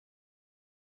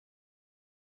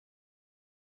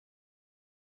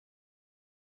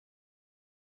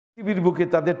পৃথিবীর বুকে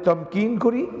তাদের তমকিন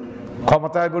করি,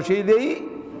 ক্ষমতায় বসিয়ে দেই,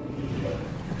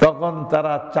 তখন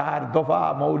তারা 4 দফা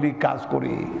মৌলিক কাজ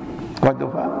করে। কয়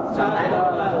দফা?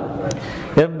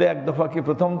 এমনি 1 দফা কি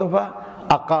প্রথম দফা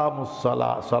আকামুস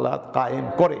সালাহ, সালাত কায়েম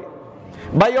করে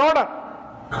বাই অর্ডার।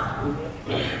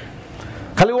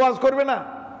 খালি ওয়াজ করবে না,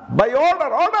 বাই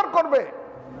অর্ডার, অর্ডার করবে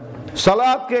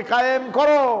সালাতকে কায়েম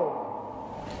করো।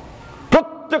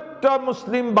 প্রত্যেকটা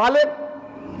মুসলিম বালেগ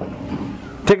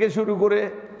থেকে শুরু করে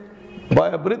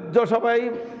বৃদ্ধ সবাই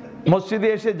মসজিদে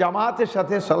এসে জামাতের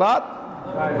সাথে সালাত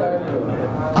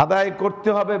আদায় করতে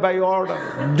হবে বাই অর্ডার।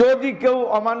 যদি কেউ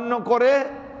অমান্য করে,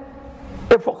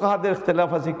 ফুকাহাদের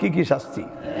ইখতিলাফ আছে কি কি শাস্তি,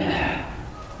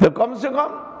 তো কমসে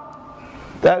কম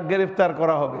তার গ্রেফতার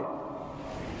করা হবে,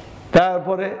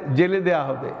 তারপরে জেলে দেয়া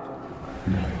হবে,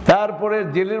 তারপরে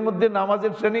জেলের মধ্যে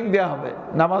নামাজের ট্রেনিং দেয়া হবে।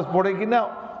 নামাজ পড়ে কিনা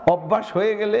অভ্যাস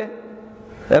হয়ে গেলে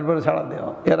এরপরে ছাড়া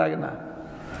দেওয়া, এর আগে না।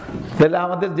 তাহলে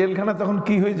আমাদের জেলখানা তখন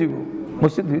কি হয়ে যাব?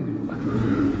 মসজিদ হয়ে যাব।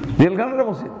 জেলখানাটা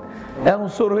মসজিদ। এখন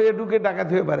চোর হয়ে ঢুকে ডাকাত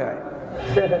হয়ে বের হয়,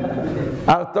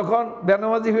 আর তখন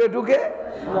বেনামাজি হয়ে ঢুকে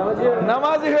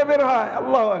নামাজি হয়ে বের হয়।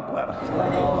 আল্লাহু আকবার!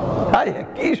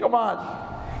 কি সমাজ,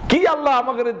 কি আল্লাহ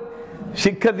আমাকে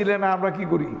শিক্ষা দিলে না, আমরা কি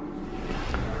করি?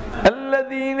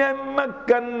 الذين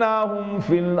مكناهم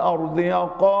في الارض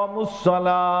اقاموا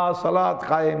الصلاه, সালাত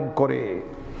কায়েম করে।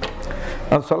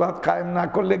 আর সালাত কায়েম না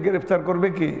করলে গ্রেফতার করবে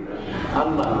কি?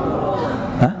 আল্লাহ।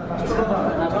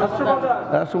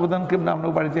 রাষ্ট্রপ্রধান কেমন আমরা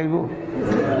বাড়ি চাইব?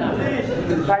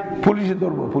 পুলিশে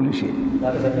ধরবো, পুলিশে।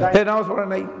 এই নামাজ পড়ে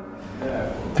নাই,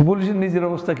 পুলিশের নিজের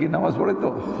অবস্থা কি? নামাজ পড়ে তো,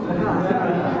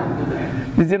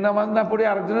 নিজের নামাজ না পড়ে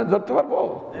আরেকজনের ধরতে পারবো?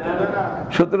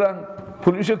 সুতরাং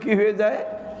পুলিশও কি হয়ে যায়?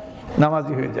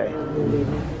 নামাজি হয়ে যায়।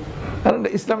 কারণ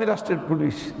ইসলামী রাষ্ট্রের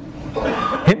পুলিশ।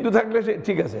 হিন্দু থাকলে সে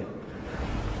ঠিক আছে।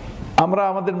 আমরা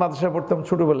আমাদের মাদ্রাসায় পড়তাম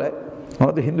ছোটবেলায়,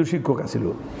 আমাদের হিন্দু শিক্ষক আছিল।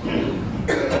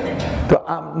 তো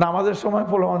নামাজের সময়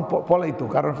পলাইতো,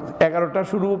 কারণ 11টা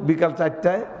শুরু, বিকাল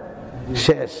 4টায়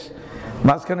শেষ।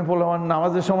 মাঝখানে পোলামান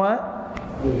নামাজের সময়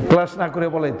ক্লাস না করে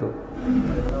পলাইতো।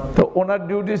 তো ওনার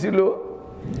ডিউটি ছিল,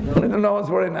 উনি তো নামাজ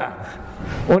পড়ে না,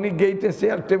 উনি গেইটে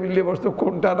চেয়ার টেবিল নিয়ে বসতো,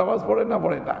 কোনটা নামাজ পড়ে না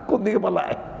পড়ে না, কোন দিকে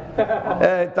পালায়,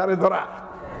 তারে ধরা।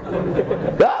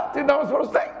 তুই নামাজ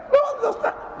পড়ছ নাই,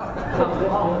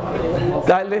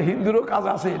 তাইলে হিন্দুরও কাজ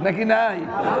আছে নাকি নাই?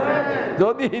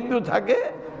 যদি হিন্দু থাকে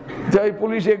ওই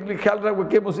পুলিশ এগুলি খেয়াল রাখবো,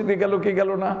 কে মসজিদে গেল কে গেল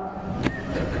না।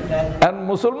 আর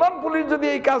মুসলমান পুলিশ যদি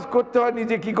এই কাজ করতে হয়,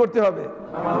 নিজে কি করতে হবে?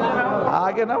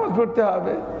 আগে নামাজ পড়তে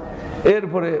হবে,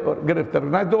 এরপরে গ্রেফতার।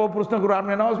 নাই তো ও প্রশ্ন করো,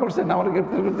 আপনি নামাজ পড়ছেন, আমার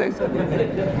গ্রেফতার করতে চাইছেন।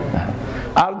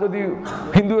 আর যদি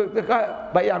হিন্দু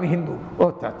ভাই আমি হিন্দু, ও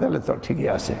তাহলে তো ঠিকই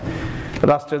আছে,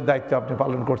 রাষ্ট্রের দায়িত্ব আপনি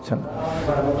পালন করছেন।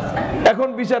 এখন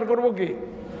বিচার করবো কি?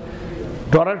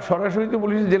 ধরার সরাসরি তো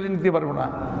পুলিশ জেলে নিতে পারবো না,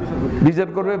 বিচার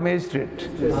করবে ম্যাজিস্ট্রেট।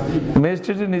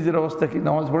 ম্যাজিস্ট্রেটের নিজের অবস্থা কি?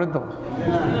 নামাজ পড়ে তো,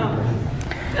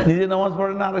 নিজে নামাজ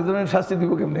পড়ে না, আরেকজনের শাস্তি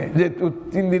দিব কেমনে? যে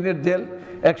 3 দিনের জেল,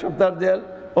 1 সপ্তাহের জেল,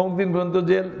 অমুক দিন পর্যন্ত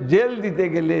জেল। জেল দিতে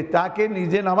গেলে তাকে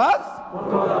নিজে নামাজ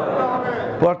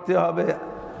পড়তে হবে।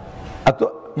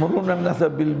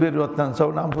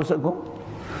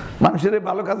 মানুষের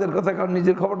ভালো কাজের কথা, কারণ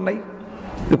নিজের খবর নাই,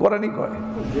 কোরআনই কয়।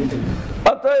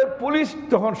 অতএব পুলিশ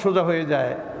তখন সোজা হয়ে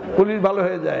যায়, পুলিশ ভালো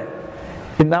হয়ে যায়।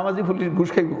 নামাজি পুলিশ ঘুষ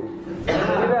খাইব?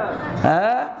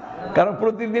 হ্যাঁ, কারণ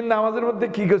প্রতিদিন নামাজের মধ্যে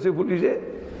কি করছে পুলিশে?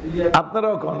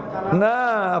 আপনারাও কন না,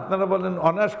 আপনারা বলেন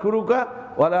অনাস কুরুকা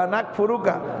ওয়ালা নাক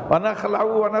ফুরুকা ওয়ানা খালাউ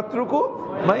ওয়ানাত্রুকু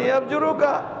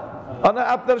মাইয়াবজুরুকা।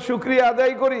 আপনার শুকরিয়া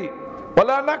আদায় করি,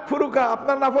 ওয়ালা নাক ফুরুকা,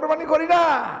 আপনার নাফরমানি করি না।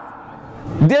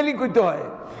 ডেলি কইতে হয়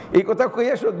এই কথা,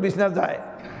 কইয়া শোধ বিছনা যায়।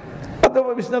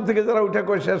 অথবা বিছনা থেকে যারা উঠা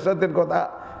কয় শেষ রাতের কথা,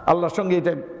 আল্লাহর সঙ্গে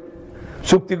এটা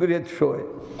চুক্তি করিয়া শোয়।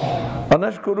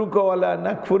 অনাস কুরুকা ওয়ালা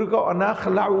নাক ফুরুকা ওয়ানা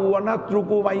খালাউ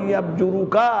ওয়ানাত্রুকু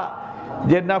মাইয়াবজুরুকা।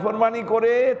 যে নাফরমানি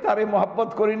করে তারে মহব্বত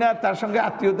করি না, তার সঙ্গে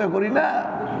আত্মীয়তা করি না,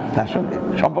 তার সঙ্গে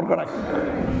সম্পর্ক রাখি।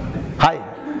 হাই,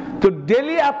 তো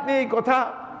ডেলি আপনি এই কথা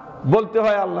বলতে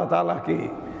হয় আল্লাহ তাআলাকে।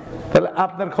 তাহলে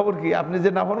আপনার খবর কি? আপনি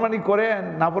যে নাফরমানি করেন,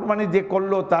 নাফরমানি যে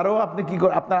করলো তারও আপনি কি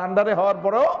করেন? আপনার আন্ডারে হওয়ার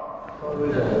পরও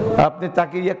আপনি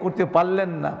তাকে ইয়ে করতে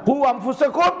পারলেন না। কু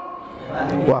আনফুসাকুম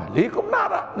ওয়া আহলিকুম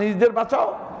নারা, নিজেদের বাঁচাও,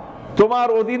 তোমার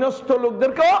অধীনস্থ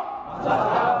লোকদেরকেও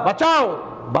বাঁচাও।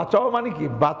 বাঁচাও মানে কি?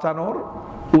 বাঁচানোর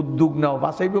উদ্যোগ নাও।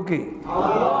 বাঁচাইব কি?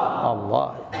 আল্লাহ।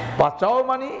 বাঁচাও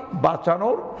মানে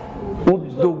বাঁচানোর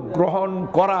উদ্যোগ গ্রহণ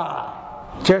করা,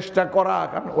 চেষ্টা করা।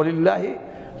 কারণ ওয়ালিল্লাহি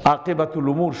আকিবাতুল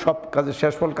উমুর, সব কাজের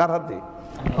শেষ ফল কার হাতে?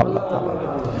 আল্লাহ তাআলার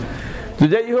হাতে। তো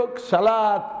যাই হোক,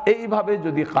 সালাত এইভাবে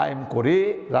যদি কায়েম করে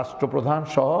রাষ্ট্রপ্রধান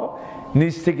সহ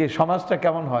নিজ থেকে, সমাজটা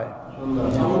কেমন হয়?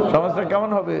 সমাজটা কেমন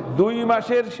হবে? 2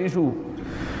 মাসের শিশু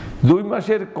 2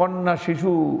 মাসের কন্যা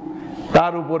শিশু,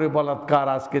 তার উপরে বলাৎকার,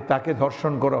 আজকে তাকে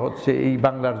ধর্ষণ করা হচ্ছে এই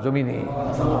বাংলার জমিনে।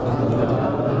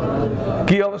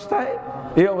 কি অবস্থায়?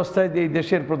 এই অবস্থায় যে এই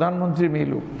দেশের প্রধানমন্ত্রী মেয়ে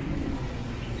লোক,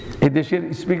 এই দেশের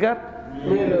স্পিকার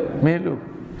মেয়ে লোক,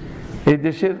 এই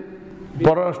দেশের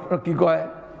পররাষ্ট্র কি কয়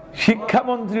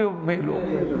শিক্ষামন্ত্রীও মেয়ে লোক,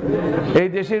 এই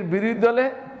দেশের বিরোধী দলে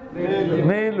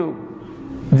মেয়ে লোক,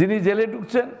 যিনি জেলে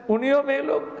ঢুকছেন উনিও মেয়ে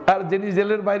লোক, আর যিনি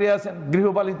জেলের বাইরে আছেন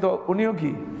গৃহপালিত উনিও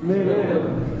কি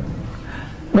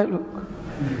মেয়ে লোক।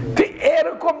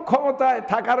 এরকম ক্ষমতায়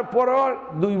থাকার পরও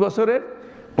 2 বছরের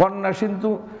কন্যা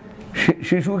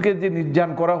শিশুকে যে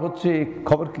নির্যাতন করা হচ্ছে,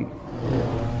 খবর কি?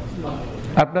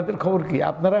 আপনাদের খবর কি?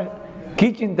 আপনারা কি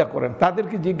চিন্তা করেন?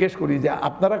 তাদেরকে জিজ্ঞেস করি যে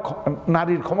আপনারা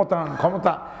নারীর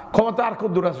ক্ষমতা আর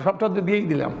কত দূর আছে, সবটা তো দিয়েই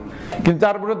দিলাম, কিন্তু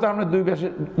তারপরে তো আমরা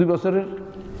 2 বছরের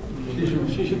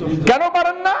কেন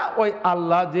পারেন না? ওই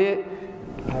আল্লাহ যে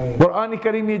কোরআন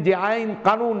কারীমে যে আইন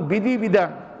কানুন বিধি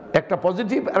বিধান, একটা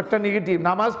পজিটিভ আর একটা নেগেটিভ।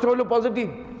 নামাজটা হলো পজিটিভ,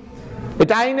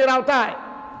 এটা আইনের আওতায়,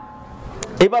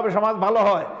 এইভাবে সমাজ ভালো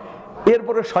হয়।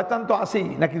 এরপরে শয়তান তো আছেই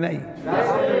নাকি নাই?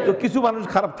 তো কিছু মানুষ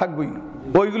খারাপ থাকবেই,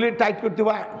 ওইগুলি টাইট করতে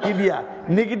হবে কি দিয়া?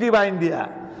 নেগেটিভ আইন দিয়া।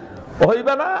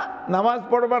 হইবে না, নামাজ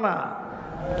পড়বা না,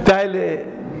 তাইলে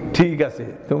ঠিক আছে,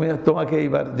 তোমাকে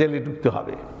এইবার জেলে ঢুকতে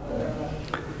হবে,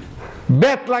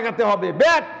 ব্যাট লাগাতে হবে,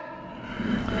 ব্যাট।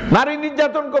 নারী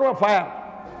নির্যাতন করবা, ফায়ার।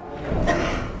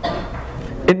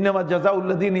 ইন্নামা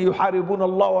জাযাউল্লাযীনা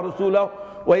ইউহারিবুনাল্লাহ ওয়া রাসূলাহু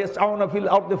ওয়া ইয়াসআউনা ফিল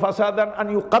আরদি ফাসাদান আন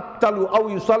ইউকাত্তালু আও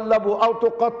ইউসাল্লাবু আও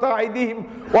তুকাত্তা আইদিহিম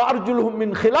ওয়া আরজুলুহুম মিন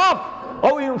খিলাফ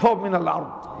আও ইউনফাউ মিনাল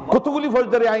আরদ। কতগুলি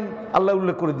ফৌজদারি আইন আল্লাহ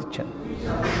উল্লেখ করে দিচ্ছেন।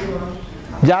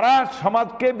 যারা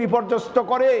সমাজকে বিপর্যস্ত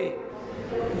করে,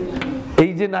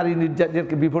 এই যে নারী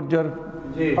নির্যাতনকে বিপর্যয়,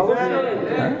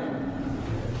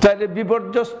 তাহলে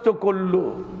বিপর্যস্ত করলো,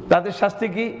 তাদের শাস্তি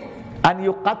কি? আন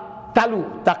ইউকাত্তালু,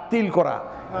 তাকতিল করা,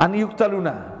 আন ইউকতালু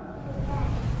না।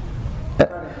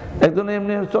 একজন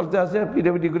এমনি চলতে আছে,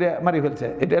 পিটাপিটি করে মারি ফেলছে,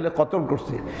 এটা হলে কতল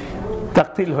করছে,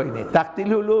 তাকতিল হয়নি। তাকতিল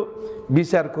হলো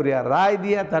বিচার করে আর রায়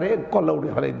দিয়া তারে কল্লা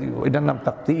উড়ে ফেলাই দিব, এটার নাম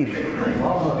তাকতিল,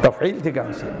 তাফঈল থেকে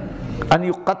আসে। আন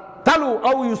ইউকাত্তালু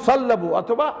আও ইউসাল্লাবু,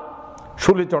 অথবা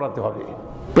শুলে চড়াতে হবে,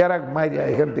 প্যারাক মাইরিয়া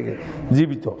এখান থেকে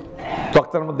জীবিত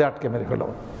তক্তার মধ্যে আটকে মেরে ফেল।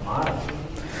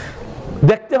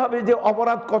 দেখতে হবে যে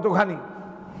অপরাধ কতখানি।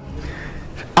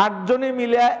 8 জনে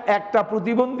মিলে একটা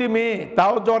প্রতিবন্ধী মেয়ে,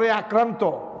 তাও জ্বরে আক্রান্ত,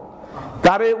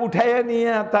 তারে উঠাইয়া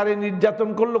নিয়ে তারে নির্যাতন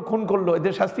করলো, খুন করলো,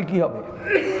 এদের শাস্তি কি হবে?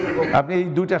 আপনি এই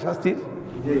 2টা শাস্তির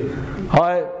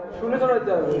হয়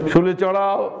শুলে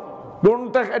চড়াও,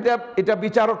 কোনটা এটা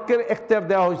বিচারকের এখতিয়ার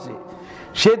দেওয়া হয়েছে,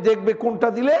 সে দেখবে কোনটা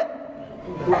দিলে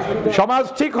সমাজ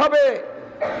ঠিক হবে,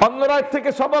 অন্যরা থেকে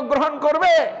সবক গ্রহণ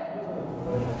করবে।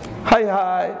 হাই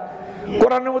হাই,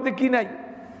 কোরআনের মধ্যে কি নাই?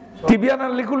 তিবিয়ানা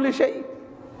লিকুল্লি সেই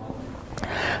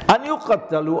আন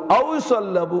ইউকাত্তালু আও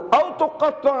ইউসাল্লাবু আও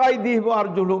তুকাত্তা আইদিহিম ওয়া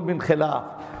আরজুলুহুম মিন খিলাফ,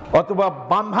 অথবা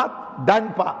বাম হাত ডান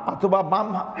পা, অথবা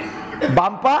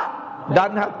বাম পা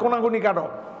ডান হাত কোনাগুনি কাটো,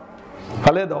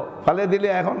 ফেলে দাও। ফেলে দিলে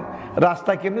এখন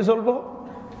রাস্তায় কেমনে চলবো?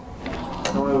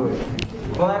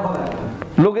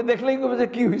 লোকে দেখলেই কবে যে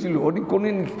কি হয়েছিল, উনি কোন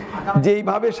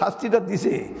যেইভাবে শাস্তিটা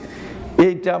দিছে,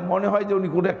 এইটা মনে হয় যে উনি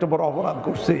কোনো একটা বড় অপরাধ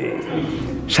করছে।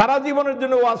 সারা জীবনের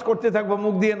জন্য ওয়াজ করতে থাকবো,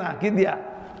 মুখ দিয়ে না, কি দিয়া?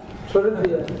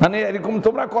 মানে এরকম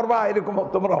তোমরা করবা, এরকম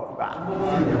তোমরা হবে,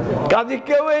 কাজে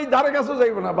কেউ এই ধারে কাছে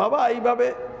যাইবে না বাবা এইভাবে।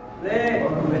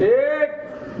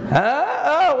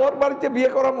 হ্যাঁ, ওর বাড়িতে বিয়ে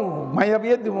করামু, মাইয়া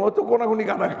বিয়ে দিব, ও তো কোনাকুনি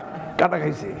কাটা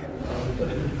খাইছে।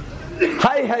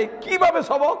 হাই হাই, কিভাবে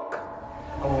সবক?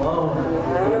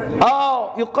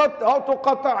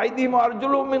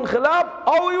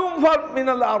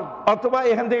 অথবা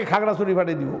এখান থেকে খাগড়াছড়ি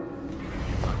পাঠিয়ে দিব,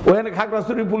 ওখানে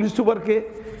খাগড়াছড়ি পুলিশ সুপারকে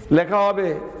লেখা হবে,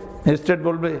 স্টেট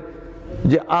বলবে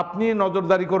যে আপনি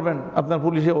নজরদারি করবেন আপনার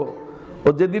পুলিশে, ও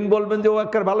যেদিন বলবেন যে ও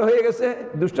একবার ভালো হয়ে গেছে,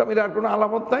 দুষ্টামির আর কোনো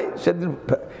আলামত নাই, সেদিন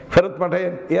ফেরত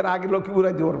পাঠাইন, এর আগে লক্ষ্মী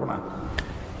বুড়াইতে পারবো না।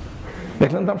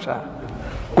 দেখলেন তামসা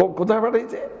কোথায়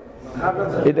পাঠাইছে?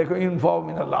 এটাকে ইনফাও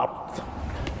মিনাল আরদ,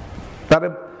 তারে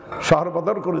শহর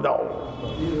বদর করে দাও।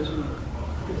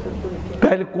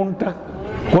 তাহলে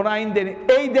কোন আইন দেয়নি?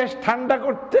 এই দেশ ঠান্ডা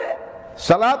করতে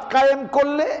সালাত কায়েম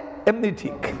করলে এমনি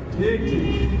ঠিক,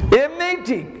 এমনিই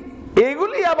ঠিক।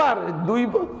 এগুলি আবার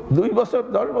 2 বছর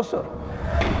 10 বছর,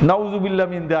 নাউজুবিল্লাহ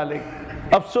মিন যালিক।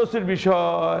 আফসোসের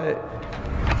বিষয়,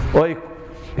 ওই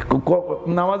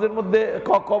নামাজের মধ্যে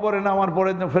কবরে নামার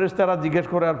পরে ফেরেশতারা জিজ্ঞেস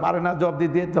করে আর পারে না জবাব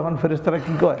দিতে, তখন ফেরেশতারা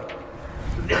কি কয়?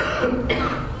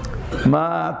 মা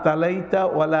তালাইতা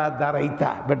ওয়ালা দাঁড়াইতা,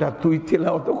 বেটা তুই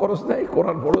তিলাওয়াত করস নাই,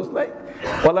 কোরআন পড়স নাই,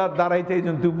 ওয়ালা দাঁড়াইতা, এই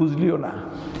জন্য তুই বুঝলিও না,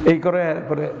 এই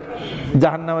করে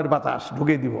জাহান্নামের বাতাস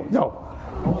ঢুকে দিব, যাও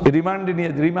রিমান্ডে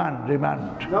নিয়ে রিমান্ড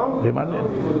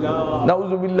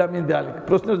নাউযুবিল্লাহ মিন যালিক।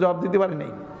 প্রশ্নের জবাব দিতে পারে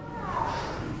নাই।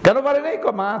 কেন পারে নাই?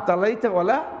 মা তালাইতা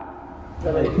ওয়ালা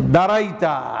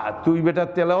দাঁড়াইতা, তুই বেটা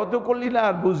তেলাওয়াতও করলি না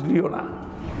আর বুঝলিও না।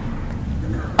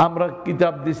 আমরা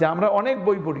কিতাব দিছি, আমরা অনেক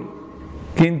বই পড়ি,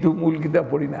 কিন্তু মূল কিতাব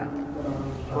পড়ি না।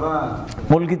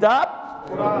 মূল কিতাব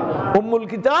উম্মুল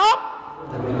কিতাব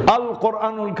আল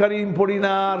কোরআনুল কারীম পড়ি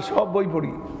না, আর সব বই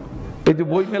পড়ি। এই যে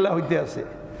বই মেলা হইতে আছে,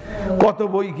 কত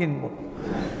বই কিনবো,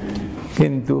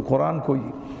 কিন্তু কোরআন কই,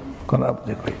 কোরআন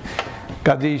কই।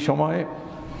 কাজেই সময়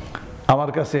আমার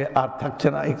কাছে আর থাকছে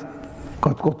না।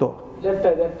 কত?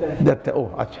 দেড়টা। ও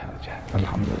আচ্ছা আচ্ছা,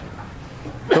 আলহামদুলিল্লাহ।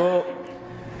 তো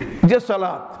যে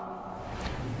সালাত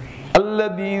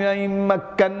الذين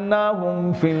مكناهم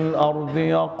في الأرض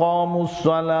أقاموا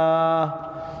الصلاة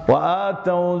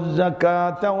وآتوا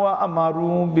الزكاة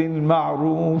وأمروا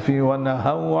بالمعروف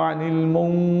ونهوا عن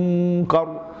المنكر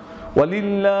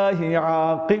ولله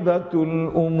عاقبة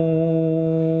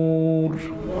الأمور।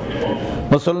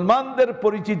 মুসলমানদের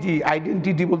পরিচিতি,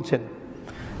 আইডেন্টিটি বলছেন,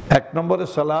 এক নম্বরে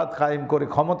সালাত কায়েম করে,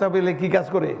 ক্ষমতা পেলে কি কাজ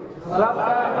করে?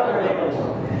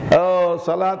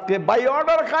 সালাতকে বাই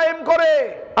অর্ডার কায়েম করে,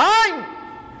 আইন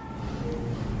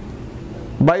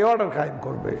বাই অর্ডার কায়েম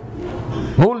করবে।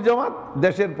 মূল জামাত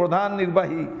দেশের প্রধান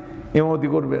নির্বাহী ইমামতি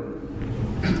করবেন,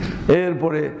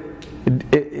 এরপরে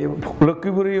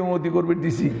লক্ষ্মীপুরে ইমামতি করবে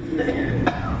ডিসি,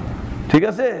 ঠিক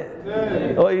আছে,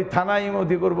 ওই থানা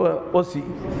ইমামতি করবে ওসি,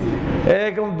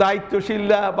 এরকম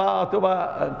দায়িত্বশীলরা বা অথবা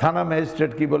থানা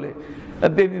ম্যাজিস্ট্রেট কি বলে,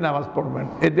 তিনি নামাজ পড়বেন।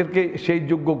 এদেরকে সেই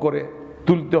যোগ্য করে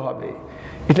তুলতে হবে।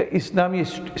 এটা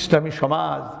ইসলামী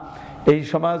সমাজ। এই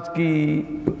সমাজ কি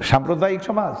সাম্প্রদায়িক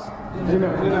সমাজ?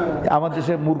 আমার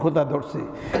দেশে মূর্খতা ধরছে,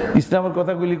 ইসলামের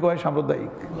কথাগুলি কয়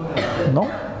সাম্প্রদায়িক।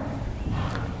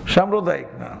 সাম্প্রদায়িক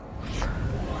না।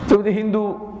 তুমি হিন্দু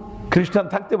খ্রিস্টান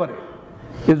থাকতে পারে,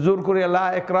 জোর করে লা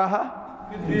ইকরাহা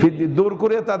ফিদ্দিন, জোর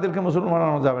করে তাদেরকে মুসলমান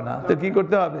বানানো যাবে না। তো কি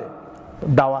করতে হবে?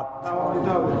 দাওয়াত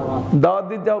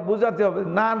দিতে হবে, বোঝাতে হবে।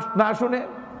 না শুনে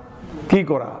কি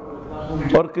করা?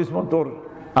 ওর কিসমত, ওর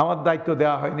আমার দায়িত্ব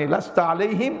দেওয়া হয়নি। লাস্তা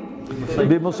আলাইহিম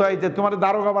বিমুসাইতে, তোমার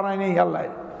দারোগা বানায় নেই আল্লাহ,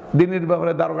 দিনের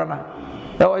ব্যাপারে দারোগা না।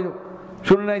 ওই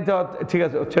শুনে নাই তো, ঠিক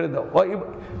আছে ছেড়ে দাও, ওই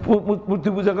মূর্তি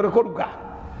পূজা করে করুকা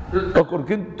ও করুক,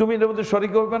 কিন্তু তুমি এর মধ্যে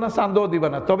শরিক করবে না, চাঁদও দিবা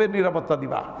না, তবে নিরাপত্তা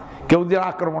দিবা, কেউ দিয়ে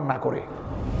আক্রমণ না করে,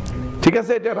 ঠিক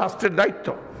আছে? এটা রাষ্ট্রের দায়িত্ব,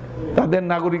 তাদের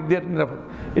নাগরিকদের নিরাপত্তা।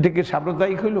 এটা কি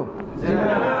সাম্প্রদায়িক হইল?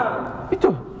 এই তো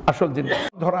আসল জিনিস।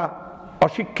 ধরা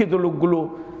অশিক্ষিত লোকগুলো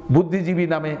বুদ্ধিজীবী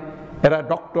নামে, এরা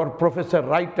doctor, professor,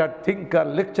 writer, thinker,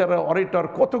 lecturer, অরেটর,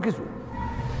 কত কিছু,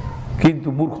 কিন্তু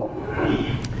মূর্খ।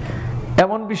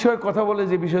 এমন বিষয়ে কথা বলে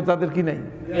যে বিষয় তাদের কি নাই।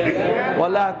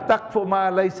 ওয়ালা তাকফু মা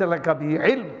লাইসা লাকা বিহি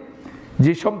ইলম,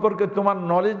 যে সম্পর্কে তোমার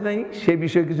নলেজ নেই সেই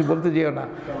বিষয়ে কিছু বলতে যেও না।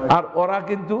 আর ওরা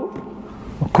কিন্তু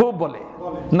খুব বলে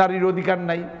নারীর অধিকার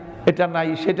নাই, এটা নাই,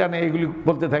 সেটা নেই, এগুলি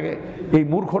বলতে থাকে। এই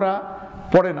মূর্খরা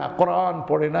পড়ে না, কোরআন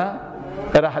পড়ে না,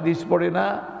 এরা হাদিস পড়ে না,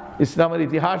 ইসলামের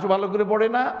ইতিহাস ভালো করে পড়ে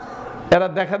না। এরা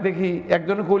দেখা দেখি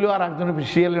একজনে কইল আর একজনে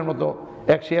শিয়ালের মতো,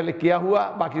 এক শিয়ালে কিয়া হুয়া,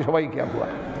 বাকি সবাই কিয়া হুয়া।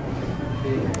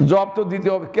 জবাব তো দিতে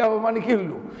হবে, কেয়া মানে কি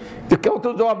হইল? তো কেউ তো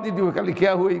জবাব দিতে হবে, খালি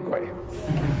কেয়া হুয়াই কয়।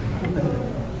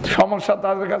 সমস্যা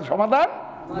তাদের কাছে সমাধান,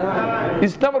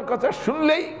 ইসলামের কথা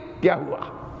শুনলেই কিয়া হুয়া।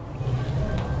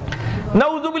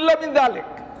 নাউযুবিল্লাহ মিন যালিক।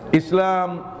 ইসলাম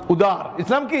উদার।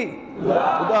 ইসলাম কি?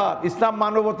 উদার। ইসলাম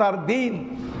মানবতার দিন।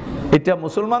 এটা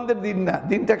মুসলমানদের দিন না,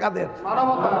 দিনটা কাদের?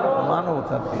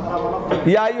 মানবতার দিন।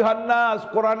 ইয়া আইয়ুহান নাস,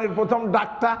 কোরআনের প্রথম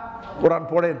ডাকটা, কোরআন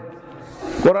পড়েন।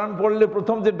 কোরআন পড়লে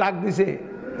প্রথম যে ডাক দিছে,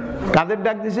 কাদের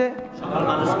ডাক দিছে?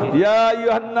 ইয়া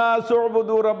আইয়ুহান নাস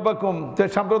উবুদু রাব্বাকুম। তে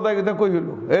সাম্প্রদায়িকতা কই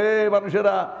হলো? এ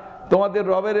মানুষেরা, তোমাদের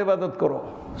রবের ইবাদত করো।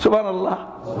 সুবহানাল্লাহ।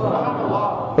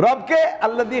 রবকে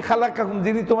আল্লাযী খালাকাকুম,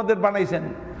 যিনি তোমাদের বানাইছেন।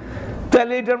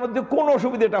 তাহলে এটার মধ্যে কোন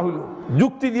অসুবিধাটা হইলো?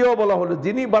 যুক্তি দিয়েও বলা হলো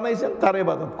যিনি বানাইছেন তার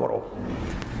ইবাদত করো।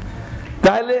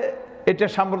 তাহলে এটা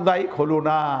সাম্প্রদায়িক হলো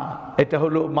না, এটা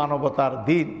হলো মানবতার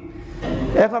দিন।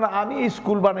 এখন আমি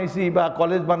স্কুল বানাইছি বা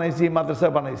কলেজ বানাইছি, মাদ্রাসা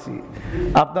বানাইছি,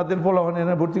 আপনাদের পোলাপান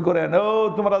এনে ভর্তি করেন, ও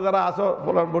তোমরা যারা আসো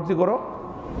পোলাপান ভর্তি করো,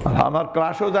 আমার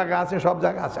ক্লাসও জায়গা আছে, সব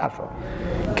জায়গা আছে, আসো।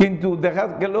 কিন্তু দেখা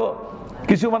গেল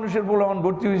কিছু মানুষের পোলাপান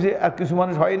ভর্তি হয়েছে আর কিছু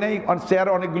মানুষ হয় নাই, চেয়ার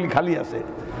অনেকগুলি খালি আছে।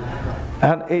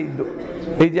 এখন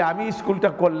এই যে আমি স্কুলটা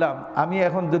করলাম, আমি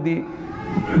এখন যদি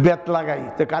বেত লাগাই,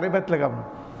 তো কারে বেত লাগাবো?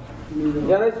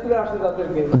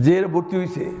 যে ভর্তি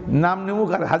হয়েছে, নাম নিমুক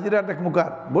আর হাজিরা দেখ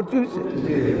মুখার ভর্তি হয়েছে,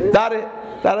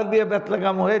 তারা দিয়ে বেত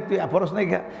লাগাম হয়ে তুই পড়াশ নাই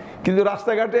খা। কিন্তু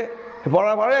রাস্তাঘাটে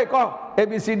পড়া পড়ে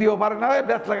ABCDও পারে না,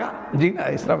 বেত লাগা। জি না,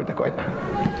 ইসলাম এটা কয় না।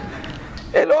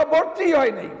 এলো ভর্তি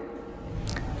হয় নাই,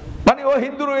 মানে ও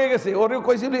হিন্দু রয়ে গেছে, ওরে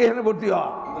কইছিল এখানে ভর্তি হ।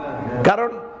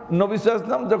 কারণ নবী সাল্লাল্লাহু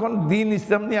আলাইহি ওয়াসাল্লাম যখন দিন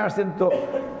ইসলাম নিয়ে আসছেন তো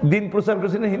দিন প্রচার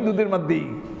করছেন হিন্দুদের মধ্যেই।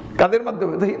 কাদের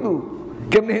মাধ্যমে? তো হিন্দু।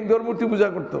 কেমনি হিন্দুর মূর্তি পূজা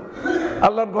করতো?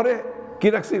 আল্লাহর ঘরে কি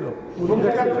রাখছিল?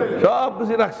 সব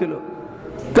কিছু রাখছিল।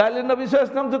 তাহলে নবী সাল্লাল্লাহু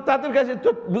আলাইহি ওয়াসাল্লাম তো তাদের কাছে তো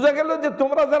বোঝা গেল যে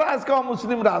তোমরা যারা আজকে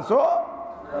অমুসলিমরা আছো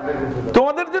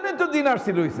তোমাদের জন্যই তো দিন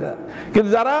আসছিল। কিন্তু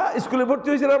যারা স্কুলে ভর্তি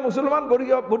হয়েছে মুসলমান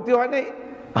ভর্তি হয় নাই,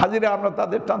 হাজিরা আমরা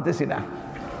তাদের টানতেছি না।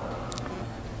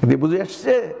 বুঝে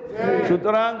আসছে?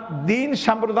 সুতরাং দিন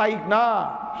সাম্প্রদায়িক না,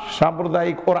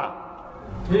 সাম্প্রদায়িক ওরা।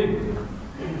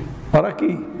 ওরা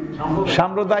কি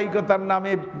সাম্প্রদায়িকতার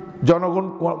নামে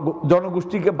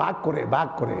জনগোষ্ঠীকে ভাগ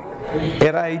করে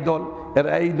এরা এই দল,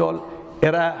 এরা এই দল,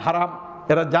 এরা হারাম,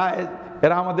 এরা জায়েজ,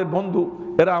 এরা আমাদের বন্ধু,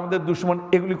 এরা আমাদের দুশ্মন,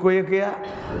 এগুলি কয়ে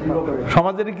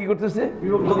সমাজের কি করতেছে।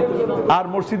 আর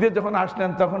মসজিদে যখন আসলেন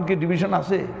তখন কি ডিভিশন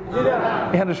আছে?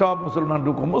 এখানে সব মুসলমান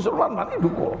ঢুকো, মুসলমান মানে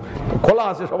ঢুকো, খোলা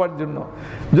আছে সবার জন্য।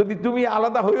 যদি তুমি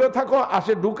আলাদা হয়েও থাকো,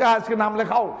 আসে ঢুকা আজকে নাম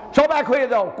লেখাও, সব এক হয়ে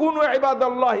যাও। কুনু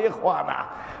ইবাদাল্লাহি ইখওয়ানা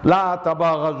লা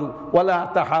তাবাগাজু ওয়ালা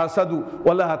তাহাসাদু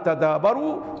ওয়ালা তাদাবারু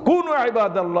কুনু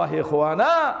ইবাদাল্লাহি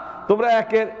ইখওয়ানা। তোমরা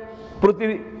একের প্রতি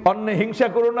অন্য হিংসা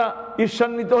করো না,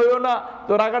 ঈর্ষান্বিত হইও না,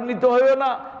 তো রাগান্বিত হইও না,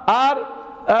 আর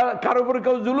কারো উপরে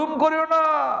কেউ জুলুম করিও না।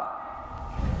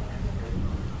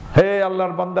 হে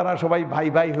আল্লাহর বান্দারা সবাই ভাই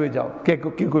ভাই হয়ে যাও। কে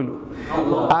কইল?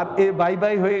 আর এই ভাই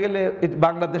ভাই হয়ে গেলে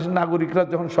বাংলাদেশের নাগরিকরা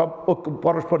যখন সব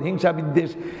পরস্পর হিংসা বিদ্বেষ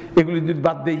এগুলি যদি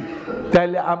বাদ দেই,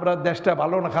 তাহলে আমরা দেশটা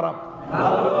ভালো না খারাপ?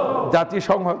 জাতি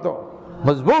সংহত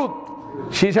মজবুত,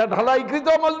 সীসা ঢালাইকৃত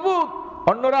মজবুত।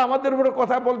 অন্যরা আমাদের উপরে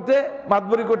কথা বলতে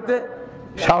মাতবরি করতে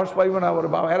সাহস পাইব না। ওর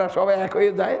বাবা এরা সবাই এক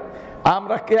হয়ে যায়,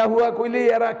 আমরা কেয়া হুয়া কইলেই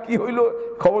এরা কি হইল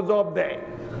খবর জবাব দেয়,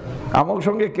 আমার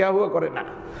সঙ্গে কেয়া হুয়া করে না।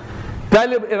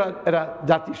 তাইলে এরা এরা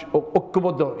জাতি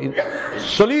ঐক্যবদ্ধ,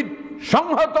 সলিড,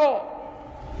 সংহত।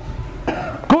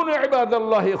 কুনু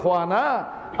ইবাদাল্লাহি ইখওয়ানা,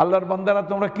 আল্লাহর বান্দারা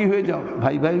তোমরা কি হয়ে যাও?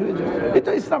 ভাই ভাই হয়ে যাও।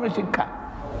 এটা ইসলামের শিক্ষা।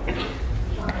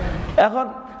 এখন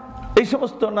এই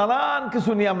সমস্ত নানান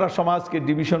কিছু নিয়ে আমরা সমাজকে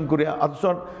ডিভিশন করে, অথচ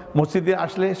মসজিদে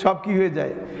আসলে সব কি হয়ে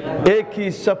যায়? এক হি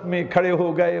সফ মে খড়ে হো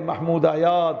গয়ে মাহমুদ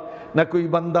আয়াত, না কোই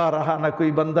বান্দা রাহা না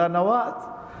কোই বান্দা নওয়াজ।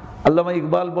 আল্লামা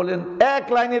ইকবাল বলেন, এক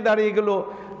লাইনে দাঁড়িয়ে গেল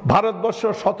ভারতবর্ষ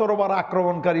 17 বার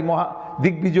আক্রমণকারী মহা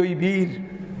দিগ্বিজয়ী বীর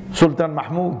সুলতান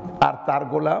মাহমুদ আর তার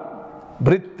গোলাম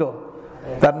ভৃত্য,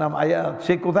 তার নাম আয়াত।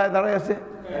 সে কোথায় দাঁড়ায় আছে?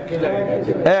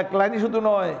 এক লাইনে শুধু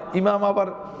নয়, ইমাম আবার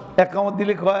একামত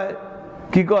দিলে কয়,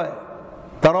 কি কয়?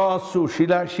 তারাসু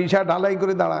সীসা ঢালাই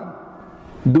করে দাঁড়ান,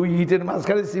 2 ইটের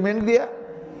মাঝখানে সিমেন্ট দিয়া।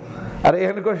 আর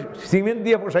এখানে সিমেন্ট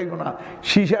দিয়ে পোষাইব না,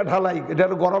 সীসা ঢালাই, এটা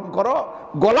গরম করো,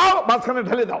 গলাও, মাঝখানে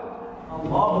ঢেলে দাও।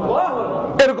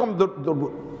 এরকম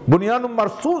বুনিয়ানুম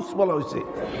মারসুস বলা হয়েছে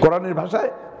কোরআনের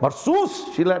ভাষায়, মারসুস,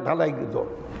 শিলা ঢালাই দিত।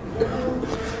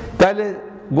 তাইলে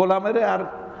গোলামের আর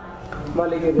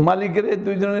মালিকের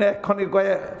দুইজনের এক্ষণে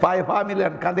কয়ে পায়ে পা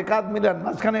মিলান, কাঁধে কাঁধ মিলান,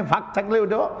 মাঝখানে ফাঁক থাকলে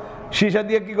ওটা সীসা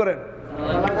দিয়ে কি করেন?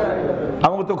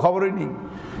 আমাকে তো খবরই নেই।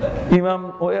 ইমাম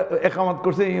একামত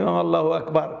করছে, ইমাম আল্লাহু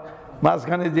আকবার,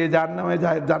 মাঝখানে যে জাহান্নামে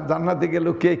যায়, জান্নাতে গেল,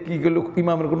 কে কি গেল,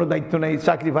 ইমামের কোনো দায়িত্ব নেই,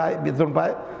 চাকরি পায়, বেতন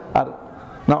পায়, আর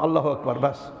না আল্লাহু আকবার,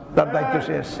 বাস, তার দায়িত্ব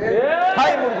শেষ।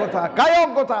 কায়েমুর কথা, কায়ম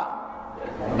কথা।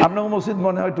 আপনার মসজিদ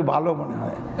মনে হয় একটু ভালো মনে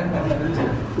হয়,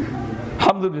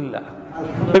 আলহামদুলিল্লাহ।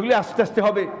 এগুলি আস্তে আস্তে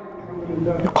হবে।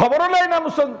 খবরও নাই না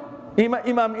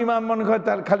ইমাম ইমাম মনে হয়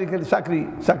তার খালি খালি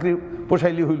চাকরি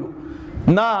পোষাইলি হইল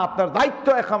না। আপনার দায়িত্ব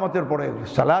একামতের পরে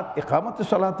সালাত, একামতে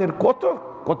সালাতের কত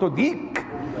কত দিক,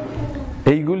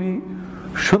 এইগুলি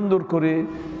সুন্দর করে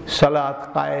সালাত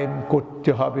কায়েম করতে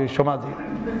হবে সমাজে।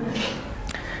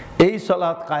 এই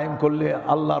সালাত কায়েম করলে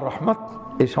আল্লাহর রহমত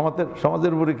এই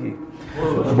সমাজের উপরে কি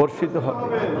বর্ষিত হবে।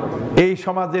 এই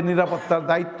সমাজের নিরাপত্তার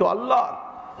দায়িত্ব আল্লাহর।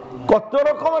 কত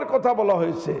রকমের কথা বলা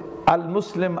হয়েছে। আল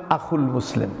মুসলিম আখুল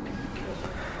মুসলিম,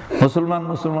 মুসলমান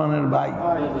মুসলমানের ভাই।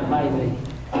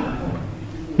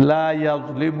 লা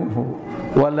ইয়াজলিমুহু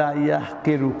ওয়ালা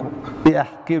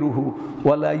ইয়াহকিরুহু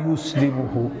ওয়ালা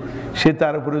ইউসলিমুহু, সে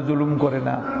তার উপরে জুলুম করে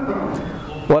না।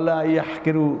 ওয়ালা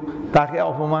ইয়াহকিরু, তাকে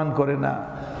অপমান করে না।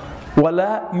 ওয়ালা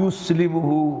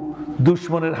ইউসলিমুহু,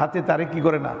 দুশ্মনের হাতে তারে কি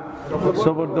করে না,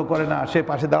 সুপর্দ করে না। সে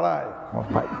পাশে দাঁড়ায়,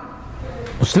 ভাই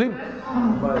মুসলিম।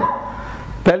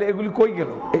 তাহলে এগুলি কই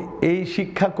গেল? এই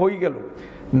শিক্ষা কই গেল?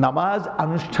 নামাজ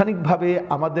আনুষ্ঠানিকভাবে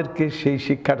আমাদেরকে সেই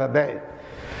শিক্ষাটা দেয়।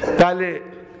 তাহলে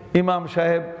ইমাম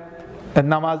সাহেব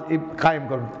নামাজ কায়েম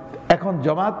করুন। এখন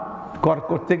জামাত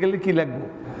করতে গেলে কি লাগবে?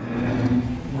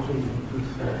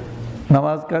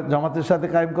 নামাজ জামাতের সাথে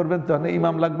কায়েম করবেন, তাহলে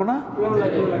ইমাম লাগবে না?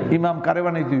 ইমাম কারে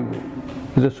বানাই দিব?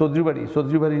 চৌধুরী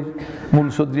বাড়ির মূল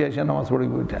চৌধুরী এসে নামাজ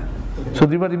পড়িব। এটা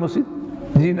চৌধুরী বাড়ি মসজিদ,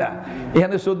 জি না,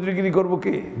 এখানে চৌধুরীগিরি করবো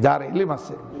কে? যার ইলম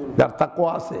আছে, যার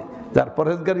তাকওয়া আছে, যার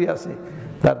পরহেজগারি আছে,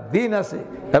 যার দ্বীন আছে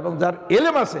এবং যার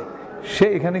ইলম আছে, সে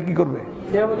এখানে কি করবে?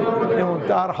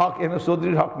 তার হক। এখানে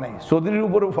চৌধুরীর হক নাই। চৌধুরীর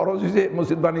উপরে ফরজ হয়েছে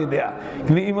মসজিদ বানিয়ে দেয়া,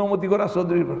 কিন্তু ইমামতি করা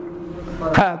চৌধুরীর।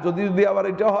 হ্যাঁ, যদি আবার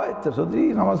এটা হয় তো চৌধুরী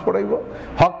নামাজ পড়াইব,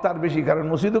 হক তার বেশি, কারণ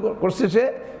মসজিদ করছে সে,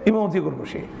 ইমামতি করবো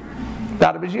সে,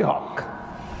 তার বেশি হক।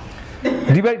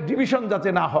 ডিভিশন যাতে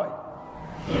না হয়,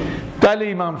 তাহলে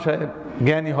ইমাম সাহেব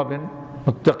জ্ঞানী হবেন,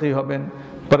 মুত্তাকি হবেন,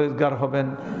 পরেজগার হবেন,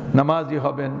 নামাজি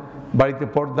হবেন, বাড়িতে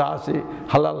পর্দা আছে,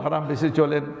 হালাল হারাম বেশি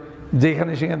চলেন,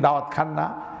 যেখানে সেখানে দাওয়াত খান না।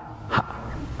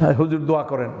 হুজুর দোয়া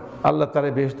করেন আল্লাহ তারে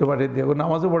বেহেশত পাঠিয়ে দিয়ে, ও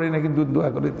নামাজও পড়ে না কিন্তু দোয়া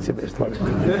করে দিচ্ছে বেহেশত পাঠিয়ে,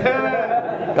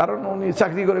 কারণ উনি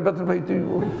চাকরি করে বেতন পাই। তুই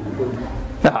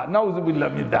নাউজুবিল্লাহ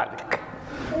মিন যালিক।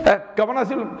 কেমন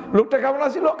আছিল লোকটা? কেমন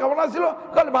আছিল? কেমন আছিল?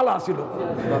 কালে ভালো আছিল।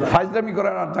 ফাজলামি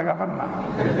করার আর জায়গা পান না।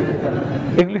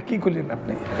 এগুলি কি করলেন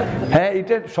আপনি? হ্যাঁ,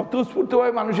 এটা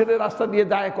স্বতঃস্ফূর্তভাবে মানুষের রাস্তা দিয়ে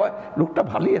যায়, কয় লোকটা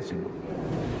ভালোই আছিল।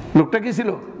 লোকটা কি ছিল?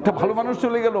 একটা ভালো মানুষ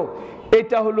চলে গেল।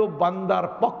 এটা হলো বান্দার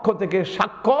পক্ষ থেকে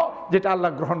সাক্ষ্য, যেটা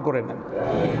আল্লাহ গ্রহণ করে নেন,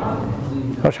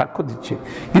 সাক্ষ্য দিচ্ছে।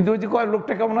 কিন্তু ওই যে কয়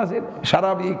লোকটা কেমন আছে,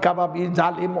 সারাবি, কাবাবি,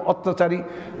 জালিম, অত্যাচারী,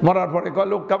 মরার পরে কয়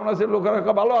লোক কেমন আছে,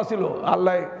 লোকেরা ভালো আছিল,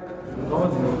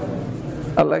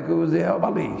 আল্লাহ কে বুঝে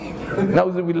ভালোই।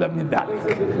 নাউজুবিল্লাহ মিন যালিক,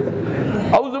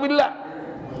 আউযুবিল্লাহ।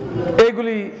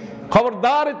 এগুলি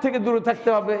খবরদার থেকে দূরে থাকতে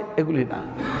হবে, এগুলি না।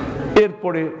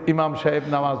 এরপরে ইমাম সাহেব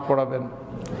নামাজ পড়াবেন,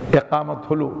 ইকামত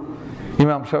হলো,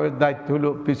 ইমাম সাহেবের দায়িত্ব হলো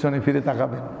পিছনে ফিরে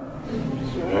তাকাবেন।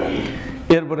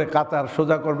 এরপরে কাতার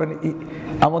সোজা করবেন।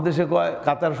 আমাদের দেশে কয়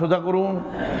কাতার সোজা করুন,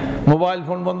 মোবাইল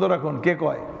ফোন বন্ধ রাখুন। কে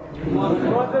কয়?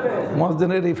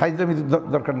 মুয়াজ্জিনের। এই ফাইজলামি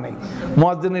দরকার নেই,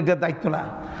 মুয়াজ্জিনের এটা দায়িত্ব না।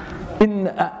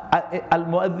 আল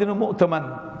মুয়াজ্জিনু মু'তামান,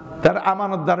 তার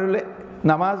আমানতদার হলে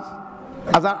নামাজ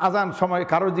আজান সময়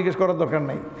কারো জিজ্ঞেস করার দরকার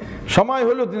নেই, সময়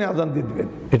হলেও তিনি আজান দিয়ে দিবেন,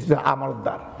 এটা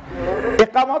আমানতদার।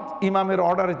 একামত ইমামের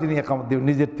অর্ডারে তিনি একামত দিবেন,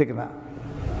 নিজের থেকে না।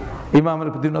 ইমামের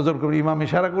প্রতি নজর করবে, ইমাম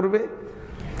ইশারা করবে,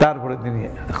 তারপরে তিনি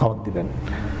একামত দিবেন।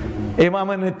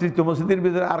 ইমামের নেতৃত্ব, মসজিদের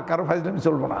ভিতরে আর কারো ফাজলামি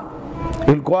চলবে না,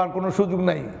 এগুলো করার কোনো সুযোগ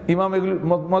নাই। ইমাম এগুলি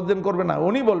মুয়াজ্জিন করবে না,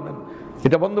 উনি বলবেন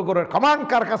এটা বন্ধ করে। কমান্ড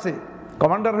কার কাছে?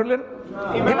 কমান্ডার হলেন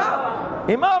ইমাম।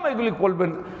 ইমাম এগুলি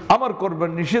করবেন, আমর করবেন,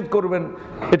 নিষেধ করবেন,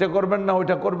 এটা করবেন না,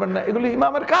 ওইটা করবেন না, এগুলি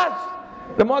ইমামের কাজ,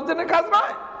 মুয়াজ্জিনের কাজ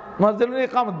নয়। মুয়াজ্জিন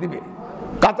ইকামত দিবে,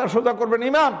 কাতার সোজা করবেন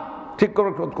ইমাম, ঠিক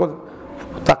করে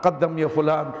তাকাদ্দাম ইয়া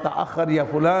ফুলান, তাআখার ইয়া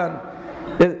ফুলান।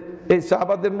 এই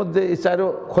সাহাবাদের মধ্যে, এই চারো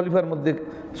খলিফার মধ্যে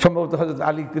সম্ভবত হযরত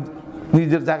আলী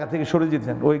নিজের জায়গা থেকে সরে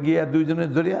যেতেন, ওই গিয়ে দুইজনের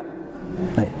জড়িয়া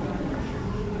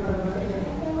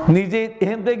নিজে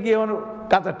এখান থেকে গিয়ে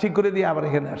কাতার ঠিক করে দিয়ে আবার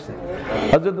এখানে আসছে।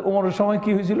 হযরত ওমরের সময়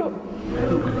কি হয়েছিল?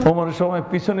 ওমরের সময়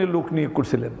পিছনে লোক নিয়োগ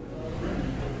করছিলেন,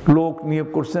 লোক নিয়োগ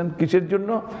করছেন কিসের জন্য?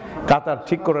 কাতার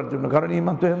ঠিক করার জন্য। কারণ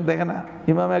ইমাম তো এখন দেখে না,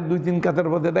 ইমাম 1, 2, 3 কাতার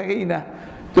মধ্যে দেখেই না।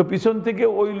 তো পিছন থেকে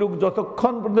ওই লোক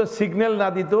যতক্ষণ পর্যন্ত সিগন্যাল না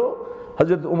দিত,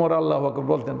 হযরত ওমর আল্লাহু আকবার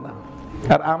বলতেন না।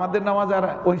 আর আমাদের নামাজ আর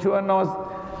ওই সময় নামাজ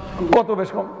কত বেশ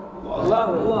কম,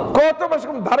 কত বেশ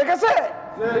কম, ধারে কাছে।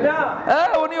 হ্যাঁ,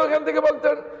 উনি ওখান থেকে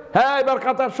বলতেন, হ্যাঁ এবার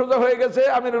কাতার সোজা হয়ে গেছে,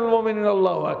 আমিরুল মুমিনিন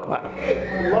আল্লাহু আকবার।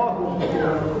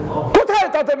 কোথায়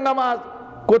তাদের নামাজ?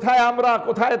 কোথায় আমরা?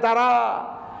 কোথায় তারা?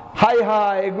 হাই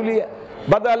হাই, এগুলি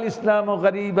বাদাল ইসলাম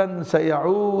গরিবান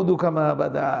সায়াউদু কামা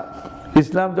বাদা।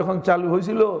 ইসলাম যখন চালু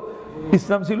হয়েছিল,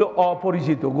 ইসলাম ছিল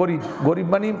অপরিচিত, গরিব। গরিব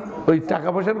মানে ওই টাকা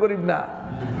পয়সার গরিব না,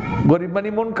 গরিব মানে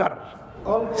মুনকার,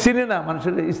 চিনে না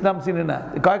মানুষের, ইসলাম চিনে না।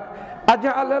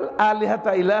 আজআলাল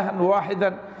আলিহাতা ইলাহান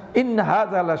ওয়াহিদান ইন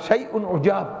হাযা লাশাইউন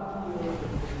উজাব।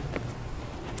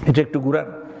 এটা একটু ঘুরান।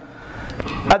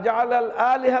 আজআলাল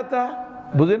আলিহাতা,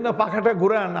 বুঝেন না? পাখাটা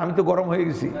ঘুরান, আমি তো গরম হয়ে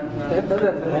গেছি।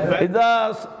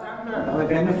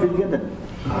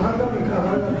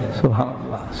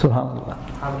 সুবহানাল্লাহ, সুবহানাল্লাহ।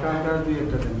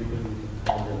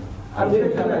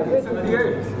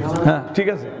 হ্যাঁ ঠিক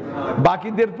আছে,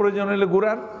 বাকিদের প্রয়োজন হলে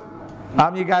ঘুরান।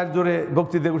 আমি গায়ের জোরে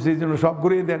বক্তৃতা করছি, এই জন্য সব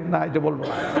ঘুরিয়ে দেন না, এটা বলবো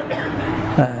না।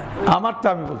 হ্যাঁ, আমারটা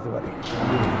আমি বলতে পারি।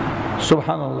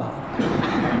 সুবহানাল্লাহ।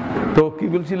 তো কি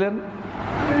বলছিলেন?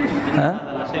 হ্যাঁ,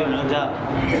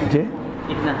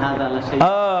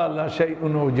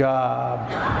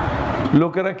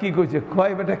 লোকেরা কি কইছে,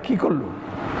 কয় বেটা কি করলো?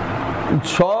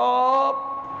 সব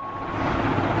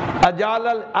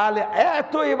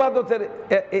এত ইবাদতের,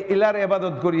 ইলার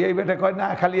ইবাদত করি, এই বেটা কয় না,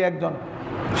 খালি একজন,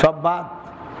 সব বাদ,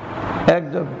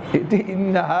 একজন।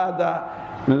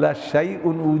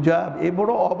 এ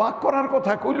বড় অবাক করার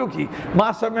কথা, কইল কি? মা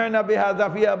সামি'না বিহাযা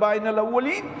ফি আবাইনাল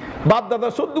আউয়ালিন, বাপ দাদা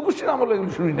 14 গোষ্ঠীর আমলে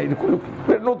এগুলো শুনি নাই, কইল কি?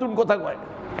 নতুন কথা কয়,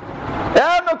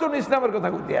 নতুন ইসলামের কথা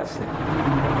কইতে আছে।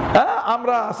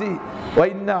 আমরা আছি ওয়া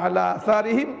ইন্না আলা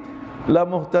আসারিহিম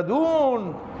লামুহতাদুন,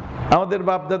 আমাদের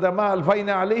বাপ দাদা মা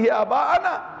আলফাইনা আলাইহি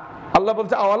আবানা, আল্লাহ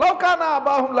বলছে আওয়ালাউ কানা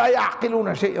আবাহুম লা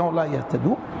ইয়াকিলুনা শাইআন ওয়া লা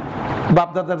ইয়াহতাদুন, বাপ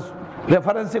দাদার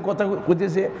রেফারেন্সে কথা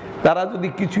কইতেছে, তারা যদি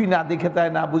কিছুই না দেখে তাই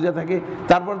না বুঝে থাকে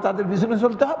তারপর তাদের পিছনে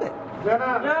চলতে হবে?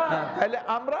 তাহলে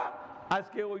আমরা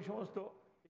আজকে ওই সমস্ত